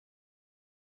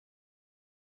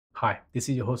Hi, this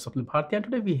is your host Swapnil Bharti, and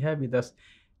today we have with us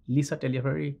Lisa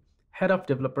Tagliaferri, Head of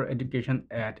Developer Education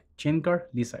at Chainguard.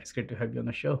 Lisa, it's great to have you on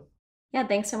the show. Yeah,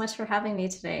 thanks so much for having me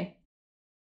today.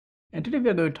 And today we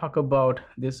are going to talk about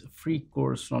this free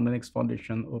course from Linux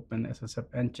Foundation, OpenSSF,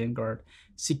 and Chainguard,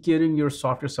 securing your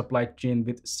software supply chain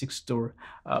with Sigstore.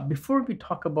 Before we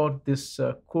talk about this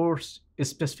course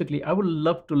specifically, I would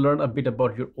love to learn a bit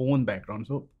about your own background.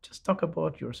 So just talk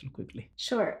about yourself quickly.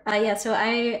 Sure. Yeah. So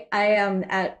I'm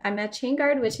at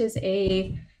Chainguard, which is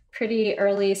a pretty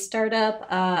early startup.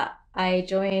 I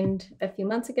joined a few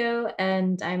months ago,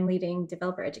 and I'm leading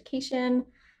developer education.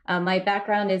 My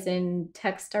background is in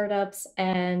tech startups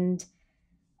and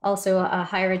also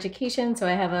higher education. So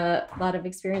I have a lot of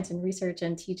experience in research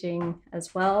and teaching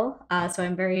as well. So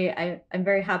I'm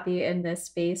very happy in this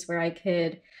space where I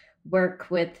could work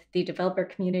with the developer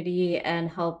community and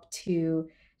help to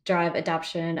drive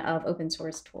adoption of open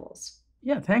source tools.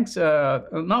 Yeah, thanks.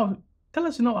 Now, tell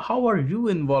us, how are you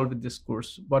involved with this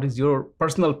course? What is your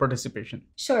personal participation?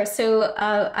 Sure. So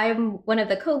I'm one of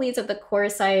the co-leads of the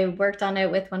course. I worked on it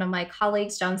with one of my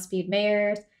colleagues, John Speed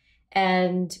Mayer,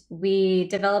 and we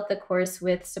developed the course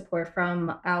with support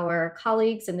from our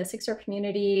colleagues in the Sigstore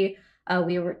community.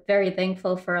 We were very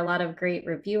thankful for a lot of great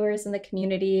reviewers in the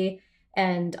community,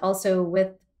 and also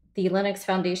with the Linux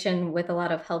Foundation with a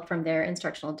lot of help from their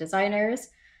instructional designers.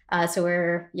 So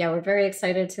we're very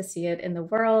excited to see it in the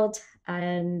world,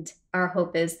 and our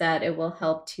hope is that it will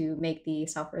help to make the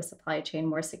software supply chain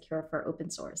more secure for open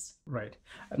source. Right.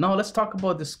 Now let's talk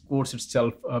about this course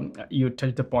itself. You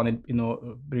touched upon it,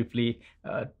 briefly.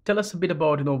 Tell us a bit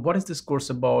about, what is this course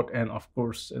about, and of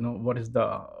course, what is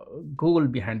the goal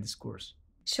behind this course?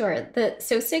 Sure.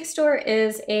 So Sigstore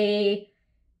is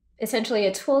essentially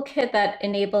a toolkit that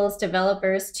enables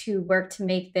developers to work to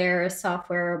make their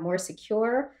software more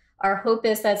secure. Our hope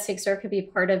is that Sigstore could be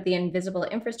part of the invisible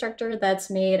infrastructure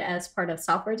that's made as part of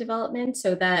software development,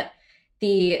 so that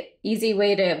the easy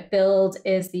way to build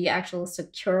is the actual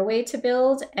secure way to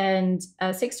build. And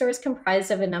Sigstore is comprised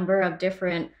of a number of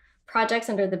different projects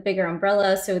under the bigger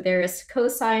umbrella. So there's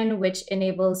cosign, which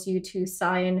enables you to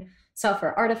sign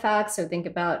software artifacts. So think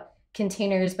about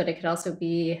containers, but it could also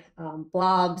be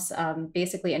blobs,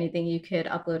 basically anything you could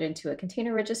upload into a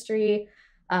container registry.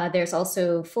 There's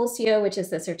also Fulcio, which is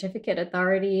the certificate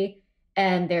authority.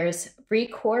 And there's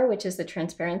Recore, which is the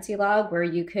transparency log, where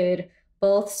you could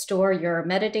both store your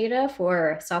metadata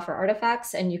for software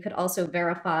artifacts, and you could also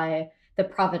verify the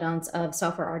provenance of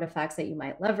software artifacts that you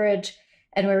might leverage.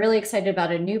 And we're really excited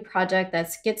about a new project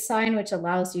that's Git sign, which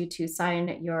allows you to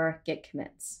sign your Git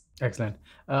commits. Excellent.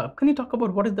 Can you talk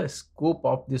about what is the scope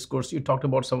of this course? You talked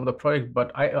about some of the project,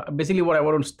 but I basically what I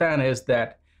want to understand is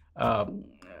that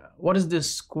what is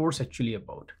this course actually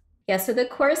about? Yeah, so the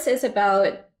course is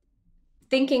about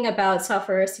thinking about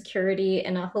software security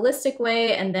in a holistic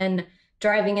way, and then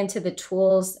driving into the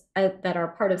tools that are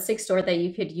part of Sigstore that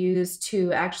you could use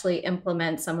to actually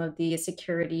implement some of the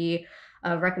security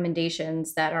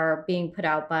recommendations that are being put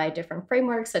out by different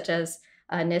frameworks, such as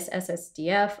NIST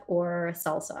SSDF or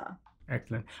SALSA.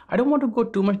 Excellent. I don't want to go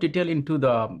too much detail into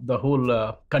the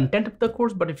whole content of the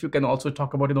course, but if you can also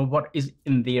talk about what is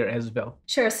in there as well.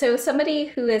 Sure. So somebody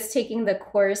who is taking the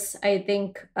course, I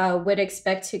think, would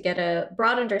expect to get a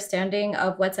broad understanding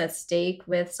of what's at stake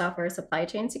with software supply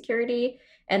chain security,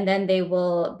 and then they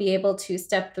will be able to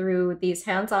step through these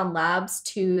hands-on labs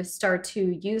to start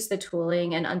to use the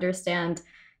tooling and understand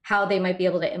how they might be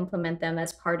able to implement them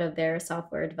as part of their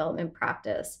software development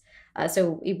practice.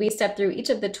 So we step through each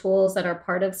of the tools that are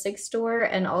part of Sigstore,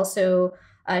 and also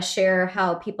share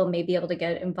how people may be able to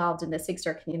get involved in the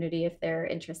Sigstore community if they're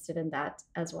interested in that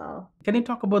as well. Can you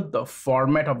talk about the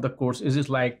format of the course? Is it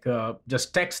like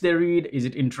just text they read? Is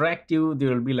it interactive?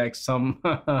 There will be like some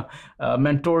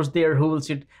mentors there who will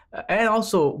sit. And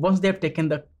also, once they have taken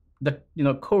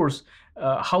the course,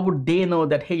 how would they know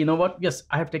that, hey, you know what, yes,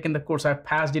 I have taken the course, I've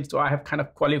passed it, so I have kind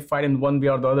of qualified in one way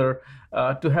or the other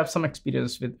to have some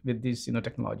experience with these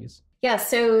technologies? Yeah,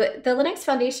 so the Linux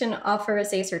Foundation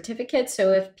offers a certificate.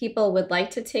 So if people would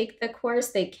like to take the course,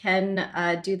 they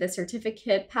can do the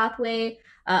certificate pathway.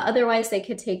 Otherwise, they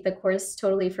could take the course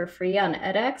totally for free on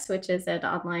edX, which is an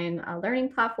online learning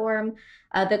platform.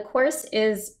 The course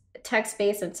is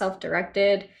text-based and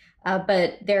self-directed,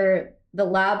 but the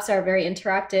labs are very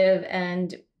interactive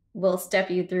and will step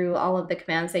you through all of the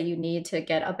commands that you need to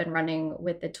get up and running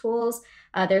with the tools.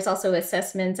 There's also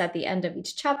assessments at the end of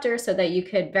each chapter so that you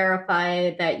could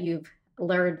verify that you've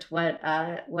learned what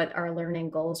our learning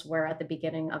goals were at the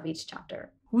beginning of each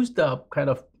chapter. Who's the kind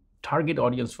of target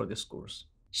audience for this course?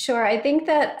 Sure. I think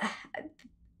that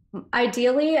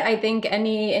Ideally, I think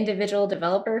any individual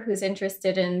developer who's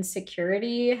interested in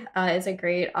security is a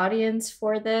great audience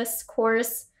for this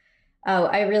course.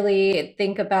 I really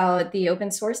think about the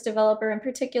open source developer in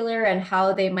particular and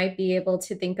how they might be able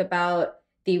to think about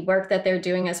the work that they're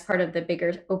doing as part of the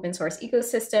bigger open source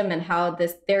ecosystem and how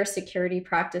their security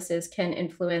practices can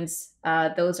influence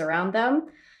those around them.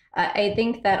 I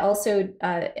think that also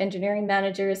engineering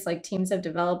managers, like teams of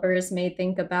developers, may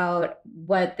think about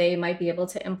what they might be able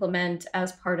to implement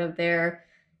as part of their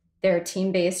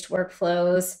team-based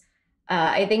workflows.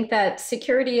 I think that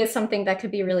security is something that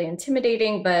could be really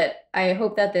intimidating, but I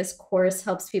hope that this course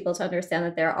helps people to understand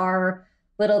that there are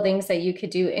little things that you could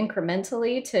do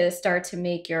incrementally to start to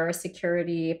make your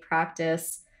security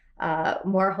practice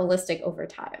more holistic over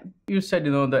time. You said,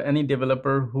 that any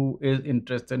developer who is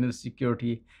interested in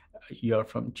security, you're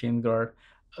from Chainguard,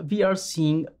 we are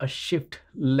seeing a shift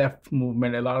left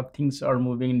movement. A lot of things are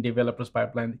moving in developers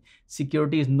pipeline.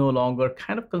 Security is no longer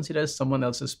kind of considered as someone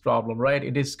else's problem, right?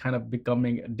 It is kind of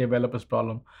becoming a developer's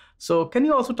problem. So can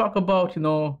you also talk about,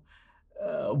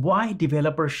 why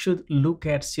developers should look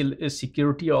at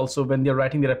security also when they're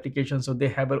writing their application, so they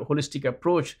have a holistic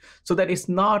approach, so that it's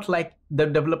not like the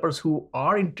developers who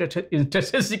are interested in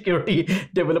security,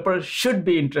 developers should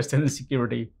be interested in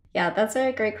security? Yeah, that's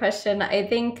a great question. I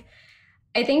think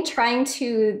trying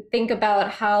to think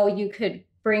about how you could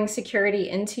bring security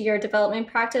into your development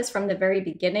practice from the very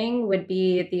beginning would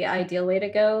be the ideal way to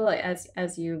go,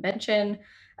 as you mentioned.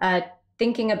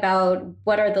 Thinking about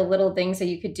what are the little things that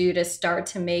you could do to start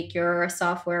to make your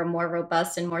software more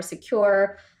robust and more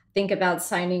secure. Think about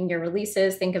signing your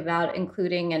releases. Think about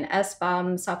including an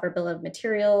SBOM, software bill of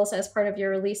materials, as part of your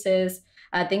releases.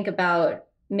 Think about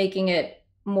making it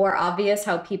more obvious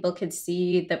how people could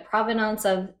see the provenance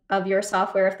of your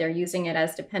software if they're using it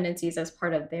as dependencies as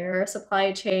part of their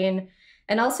supply chain.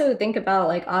 And also think about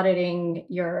like auditing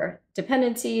your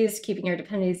dependencies, keeping your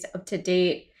dependencies up to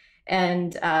date.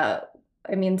 And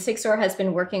Sigstore has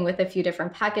been working with a few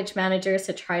different package managers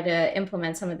to try to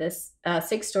implement some of this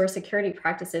Sigstore security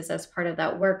practices as part of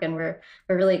that work. And we're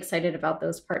really excited about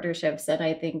those partnerships. And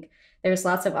I think there's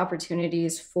lots of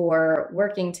opportunities for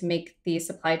working to make the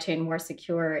supply chain more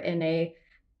secure in a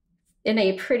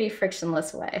pretty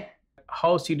frictionless way.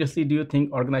 How seriously do you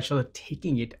think organizations are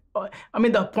taking it?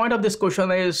 The point of this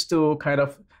question is to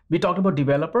we talked about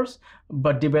developers,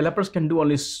 but developers can do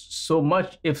only so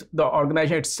much if the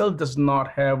organization itself does not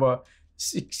have a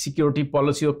security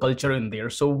policy or culture in there.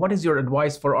 So what is your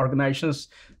advice for organizations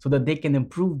so that they can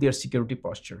improve their security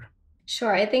posture?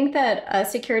 Sure. I think that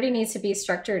security needs to be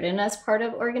structured in as part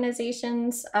of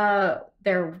organizations,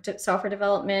 their software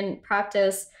development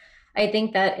practice. I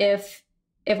think that if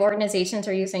organizations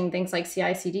are using things like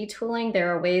CI/CD tooling,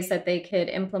 there are ways that they could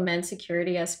implement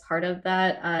security as part of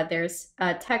that. There's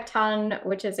Tekton,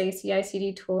 which is a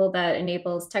CI/CD tool that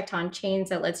enables Tekton chains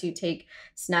that lets you take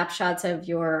snapshots of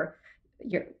your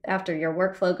after your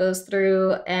workflow goes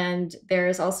through. And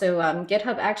there's also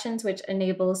GitHub Actions, which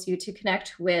enables you to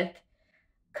connect with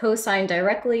co-sign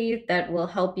directly that will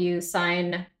help you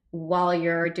sign while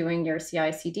you're doing your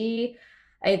CI/CD.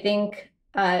 I think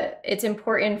it's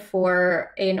important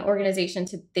for an organization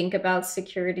to think about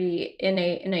security in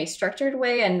a structured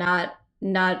way and not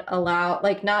allow,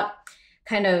 not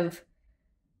kind of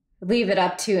leave it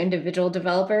up to individual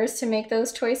developers to make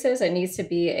those choices. It needs to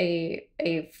be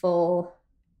a full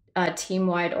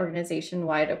team-wide,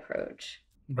 organization-wide approach.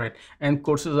 Right. And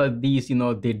courses like these,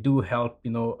 they do help,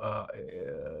 with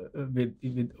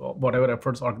whatever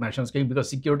efforts organizations take, because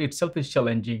security itself is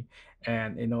challenging,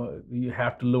 and, you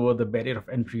have to lower the barrier of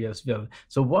entry as well.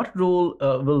 So what role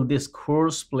will this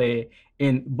course play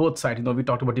in both sides? We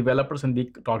talked about developers and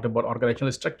we talked about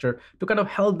organizational structure to kind of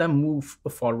help them move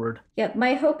forward. Yeah,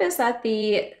 my hope is that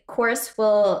the course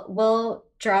will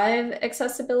drive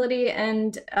accessibility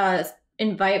and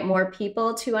invite more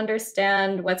people to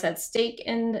understand what's at stake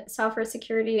in software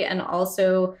security, and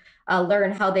also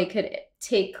learn how they could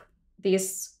take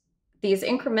these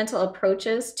incremental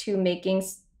approaches to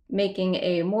making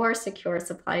a more secure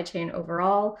supply chain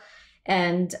overall.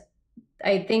 And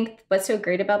I think what's so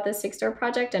great about this Sigstore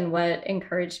project, and what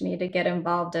encouraged me to get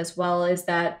involved as well, is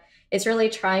that it's really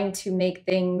trying to make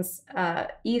things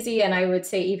easy, and I would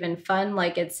say even fun.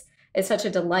 Like it's such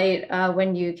a delight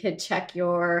when you could check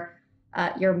your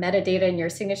metadata and your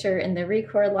signature in the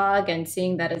record log and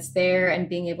seeing that it's there and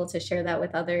being able to share that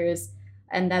with others.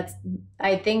 And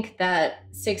I think that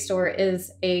Sigstore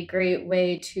is a great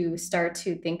way to start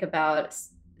to think about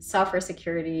software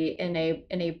security in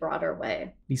a broader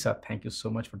way. Lisa, thank you so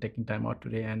much for taking time out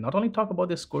today and not only talk about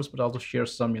this course, but also share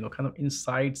some, kind of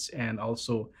insights and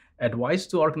also advice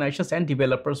to organizations and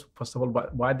developers, first of all,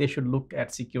 why they should look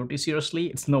at security seriously.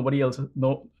 It's nobody else,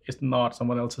 no, it's not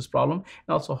someone else's problem.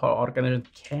 And also how organizations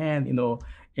can,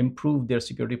 improve their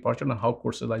security posture, and how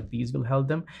courses like these will help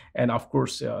them. And of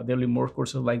course, there will be more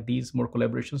courses like these, more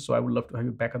collaborations. So I would love to have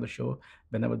you back on the show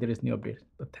whenever there is new update.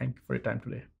 But thank you for your time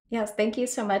today. Yes, thank you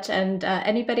so much. And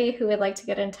anybody who would like to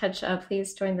get in touch,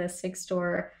 please join the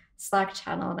Sigstore Slack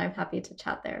channel, and I'm happy to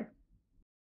chat there.